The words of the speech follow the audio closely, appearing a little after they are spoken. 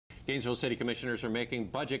Gainesville City Commissioners are making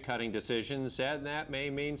budget-cutting decisions, and that may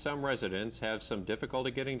mean some residents have some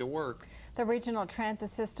difficulty getting to work. The Regional Transit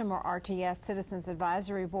System, or RTS, Citizens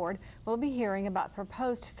Advisory Board will be hearing about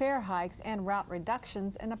proposed fare hikes and route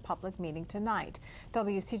reductions in a public meeting tonight.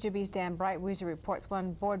 WCJB's Dan Brightwieser reports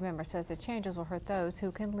one board member says the changes will hurt those who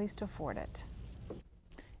can least afford it.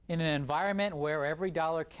 In an environment where every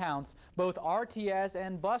dollar counts, both RTS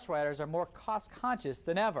and bus riders are more cost-conscious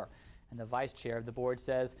than ever. And the vice chair of the board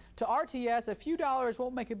says to RTS, a few dollars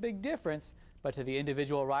won't make a big difference, but to the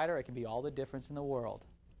individual rider, it can be all the difference in the world.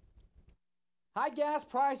 High gas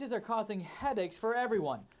prices are causing headaches for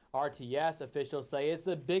everyone. RTS officials say it's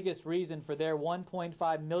the biggest reason for their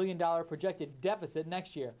 $1.5 million projected deficit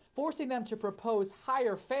next year, forcing them to propose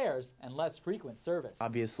higher fares and less frequent service.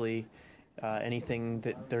 Obviously, anything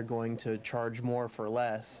that they're going to charge more for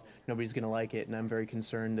less, nobody's going to like it, and I'm very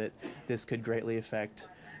concerned that this could greatly affect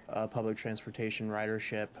public transportation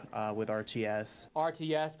ridership with RTS.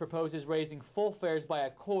 RTS proposes raising full fares by a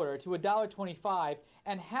quarter to $1.25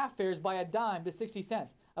 and half fares by a dime to 60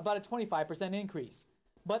 cents, about a 25% increase.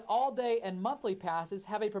 But all-day and monthly passes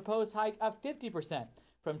have a proposed hike of 50%,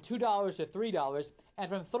 from $2 to $3 and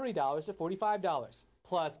from $30 to $45.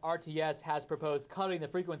 Plus, RTS has proposed cutting the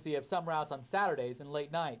frequency of some routes on Saturdays and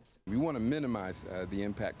late nights. We want to minimize the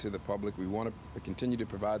impact to the public. We want to continue to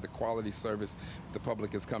provide the quality service the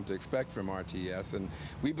public has come to expect from RTS, and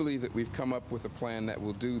we believe that we've come up with a plan that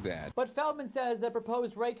will do that. But Feldman says the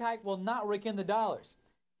proposed rate hike will not rake in the dollars.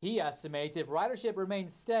 He estimates if ridership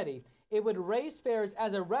remains steady, it would raise fares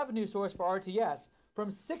as a revenue source for RTS from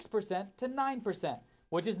 6% to 9%.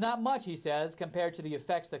 Which is not much, he says, compared to the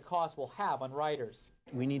effects the cost will have on riders.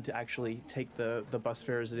 We need to actually take the bus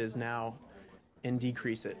fare as it is now and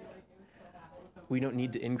decrease it. We don't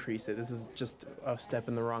need to increase it. This is just a step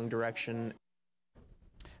in the wrong direction.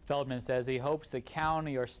 Feldman says he hopes the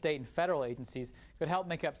county or state and federal agencies could help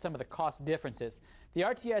make up some of the cost differences. The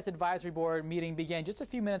RTS Advisory Board meeting began just a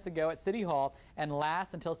few minutes ago at City Hall and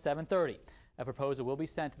lasts until 7:30. A proposal will be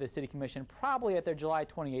sent to the City Commission probably at their July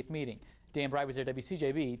 28th meeting. Dan Brightwieser,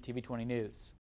 WCJB TV 20 News.